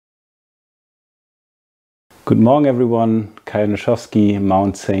Good morning everyone, Kai Noszowski,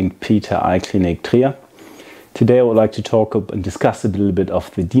 Mount St. Peter Eye Clinic Trier. Today I would like to talk and discuss a little bit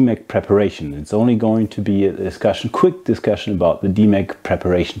of the DMEK preparation. It's only going to be a quick discussion about the DMEK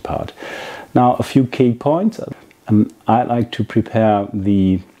preparation part. Now a few key points. I like to prepare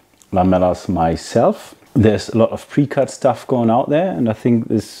the lamellas myself. There's a lot of pre-cut stuff going out there and I think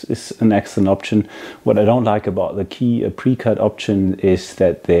this is an excellent option. What I don't like about the key pre-cut option is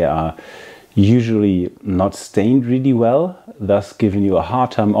that they are usually not stained really well, thus giving you a hard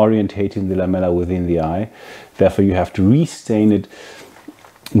time orientating the lamella within the eye. Therefore you have to restain it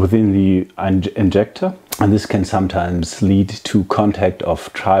within the injector, and this can sometimes lead to contact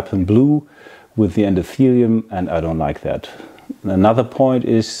of trypan blue with the endothelium, and I don't like that. Another point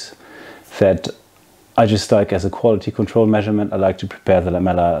is that I just like, as a quality control measurement, I like to prepare the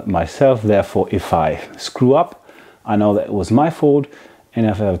lamella myself. Therefore if I screw up, I know that it was my fault. And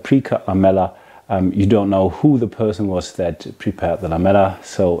if I have a pre-cut lamella, you don't know who the person was that prepared the lamella.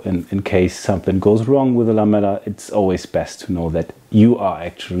 So in case something goes wrong with the lamella, it's always best to know that you are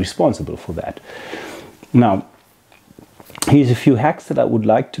actually responsible for that. Now, here's a few hacks that I would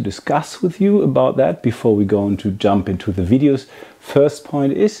like to discuss with you about that before we jump into the videos. First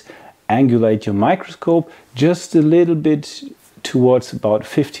point is angulate your microscope just a little bit towards about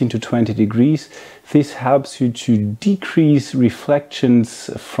 15 to 20 degrees. This helps you to decrease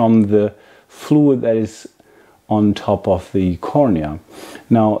reflections from the fluid that is on top of the cornea.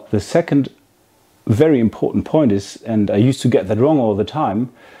 Now, the second very important point is, and I used to get that wrong all the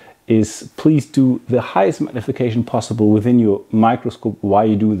time, is please do the highest magnification possible within your microscope while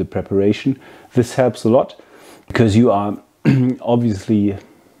you do the preparation. This helps a lot because you are obviously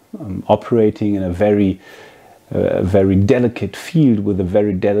operating in a very delicate field with a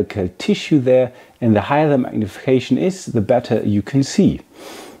very delicate tissue there, and the higher the magnification is, the better you can see.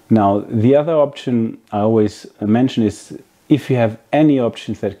 Now, the other option I always mention is if you have any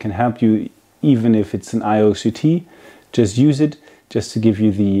options that can help you, even if it's an iOCT, just use it just to give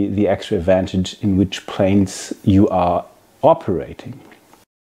you the extra advantage in which planes you are operating.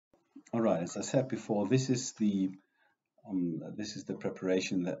 All right, as I said before, this is the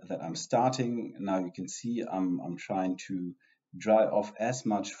preparation that I'm starting. Now you can see I'm trying to dry off as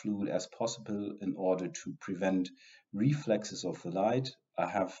much fluid as possible in order to prevent reflexes of the light. I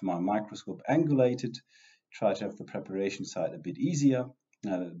have my microscope angulated, try to have the preparation side a bit easier,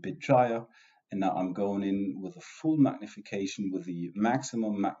 a bit drier, and now I'm going in with a full magnification, with the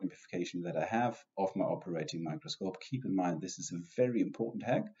maximum magnification that I have of my operating microscope. Keep in mind, this is a very important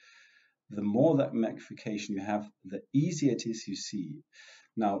hack. The more that magnification you have, the easier it is you see.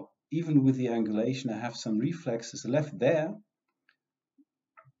 Now, even with the angulation, I have some reflexes left there,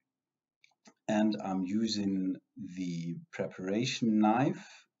 and I'm using the preparation knife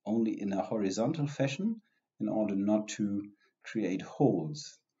only in a horizontal fashion in order not to create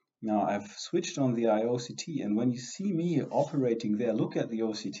holes. Now, I've switched on the iOCT, and when you see me operating there, look at the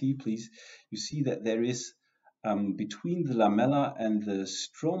OCT, please. You see that there is between the lamella and the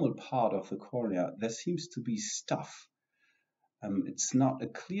stromal part of the cornea, there seems to be stuff. It's not a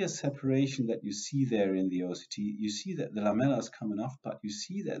clear separation that you see there in the OCT. You see that the lamella is coming off, but you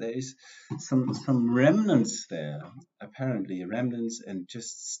see that there is some remnants there, apparently remnants and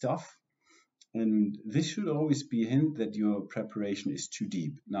just stuff. And this should always be a hint that your preparation is too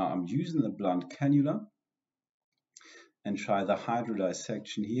deep. Now I'm using the blunt cannula and try the hydrolyzed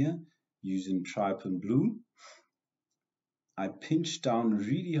section here using trypan blue. I pinch down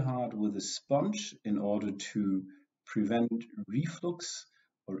really hard with a sponge in order to prevent reflux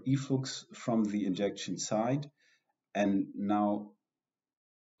or efflux from the injection side. And now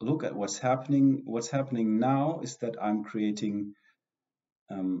look at what's happening. What's happening now is that I'm creating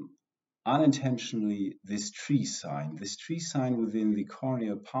unintentionally this tree sign within the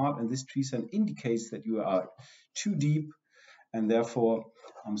corneal part, and this tree sign indicates that you are too deep, and therefore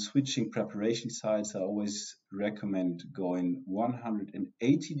I'm switching preparation sides. I always recommend going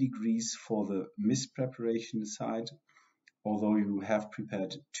 180 degrees for the mispreparation side. Although you have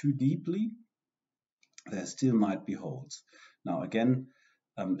prepared too deeply, there still might be holes. Now again,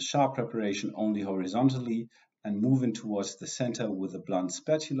 sharp preparation only horizontally, and moving towards the center with a blunt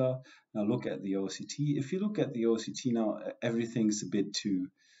spatula. Now look at the OCT. If you look at the OCT now, everything's a bit too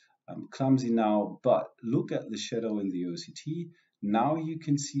clumsy now, but look at the shadow in the OCT. Now you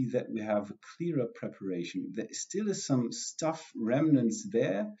can see that we have a clearer preparation. There still is some stuff remnants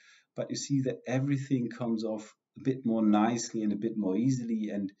there, but you see that everything comes off a bit more nicely and a bit more easily,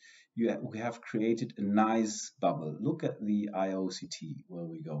 and we have created a nice bubble. Look at the iOCT where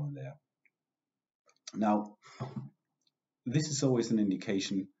we go in there. Now, this is always an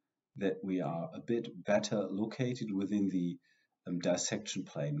indication that we are a bit better located within the dissection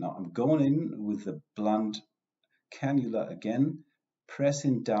plane. Now I'm going in with the blunt cannula again,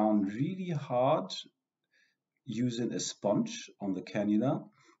 pressing down really hard using a sponge on the cannula.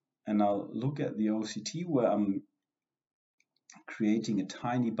 And now look at the OCT where I'm creating a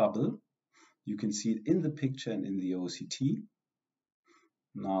tiny bubble. You can see it in the picture and in the OCT.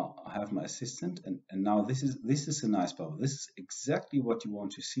 Now I have my assistant, and now this is a nice bubble. This is exactly what you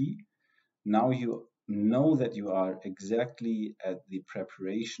want to see. Now you know that you are exactly at the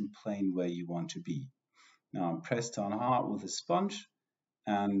preparation plane where you want to be. Now I'm pressed down hard with a sponge,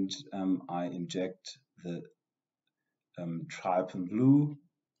 and I inject the trypan blue.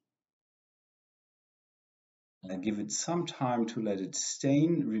 I give it some time to let it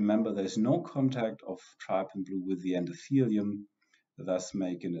stain. Remember, there's no contact of trypan blue with the endothelium, thus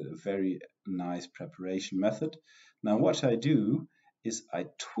making it a very nice preparation method. Now what I do is I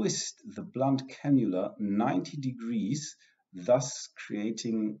twist the blunt cannula 90 degrees, thus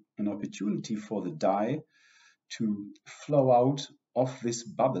creating an opportunity for the dye to flow out of this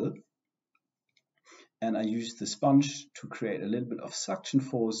bubble. And I use the sponge to create a little bit of suction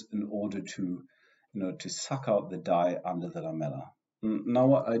force in order to suck out the dye under the lamella. Now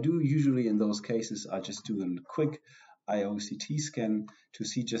what I do usually in those cases, I just do a quick iOCT scan to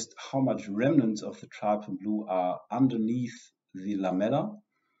see just how much remnants of the trypan blue are underneath the lamella,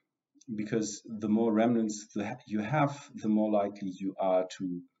 because the more remnants you have, the more likely you are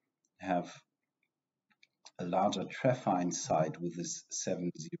to have a larger trephine site with this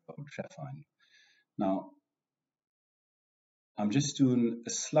 7-0 trephine. Now I'm just doing a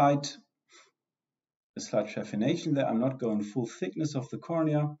slight trephination there. I'm not going full thickness of the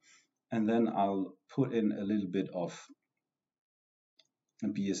cornea, and then I'll put in a little bit of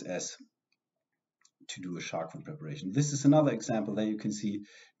BSS to do a shark fin preparation. This is another example there you can see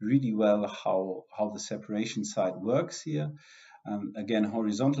really well how the separation site works here. Again,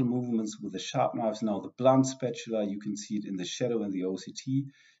 horizontal movements with the sharp knives. Now the blunt spatula, you can see it in the shadow in the OCT.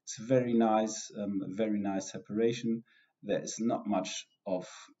 It's very nice separation. There is not much of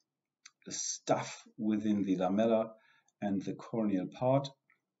the stuff within the lamella and the corneal part.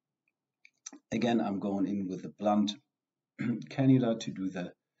 Again, I'm going in with the blunt cannula to do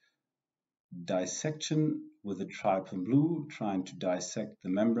the dissection with the trypan blue, trying to dissect the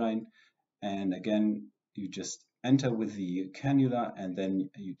membrane. And again, you just enter with the cannula, and then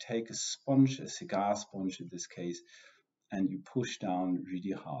you take a sponge, a cigar sponge in this case, and you push down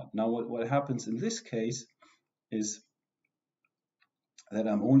really hard. Now what happens in this case is that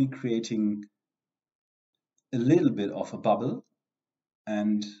I'm only creating a little bit of a bubble,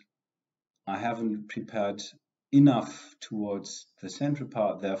 and I haven't prepared enough towards the central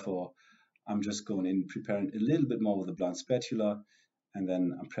part. Therefore, I'm just going in, preparing a little bit more with the blunt spatula, and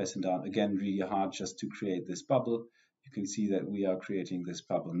then I'm pressing down again really hard just to create this bubble. You can see that we are creating this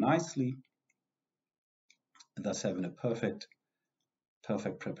bubble nicely, thus having a perfect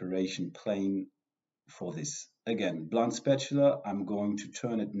preparation plane for this. Again, blunt spatula, I'm going to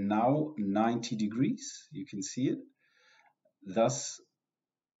turn it now 90 degrees. You can see it, thus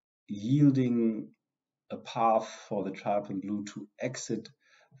yielding a path for the trypan blue to exit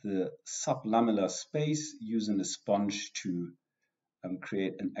the sublamellar space using a sponge to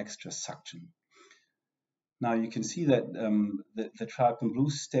create an extra suction. Now you can see that the trypan blue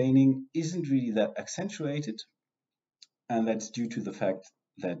staining isn't really that accentuated, and that's due to the fact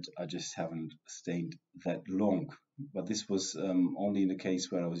that I just haven't stained that long. But this was only in the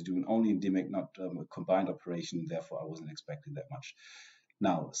case where I was doing only in DMEK, not a combined operation, therefore I wasn't expecting that much.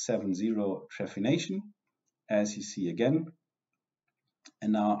 Now 7-0 trephination, as you see again.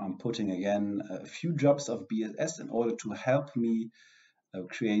 And now I'm putting again a few drops of BSS in order to help me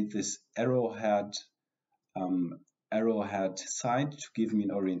create this arrowhead side to give me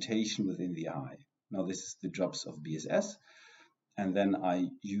an orientation within the eye. Now this is the drops of BSS, and then I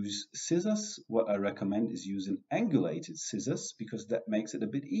use scissors. What I recommend is using angulated scissors, because that makes it a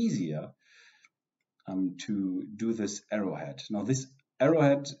bit easier to do this arrowhead. Now this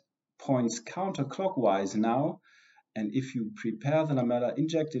arrowhead points counterclockwise now, and if you prepare the lamella,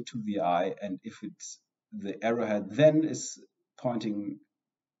 inject it to the eye, and if the arrowhead then is pointing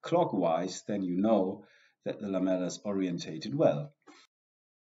clockwise, then you know that the lamella is orientated well.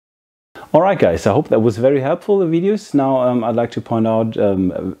 Alright guys, I hope that was very helpful, the videos. Now I'd like to point out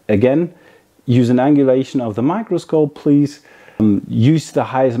again, use an angulation of the microscope, please. Use the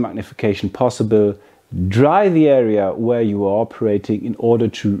highest magnification possible. Dry the area where you are operating in order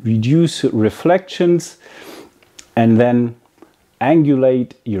to reduce reflections, and then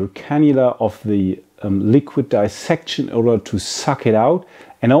angulate your cannula of the liquid dissection in order to suck it out,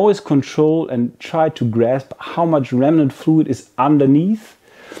 and always control and try to grasp how much remnant fluid is underneath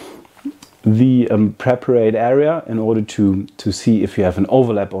the preparate area in order to see if you have an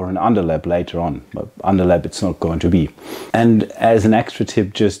overlap or an underlap later on. But underlap it's not going to be. And as an extra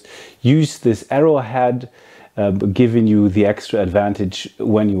tip, just use this arrowhead, giving you the extra advantage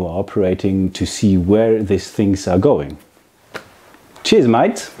when you are operating to see where these things are going. Cheers,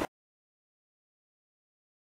 mates!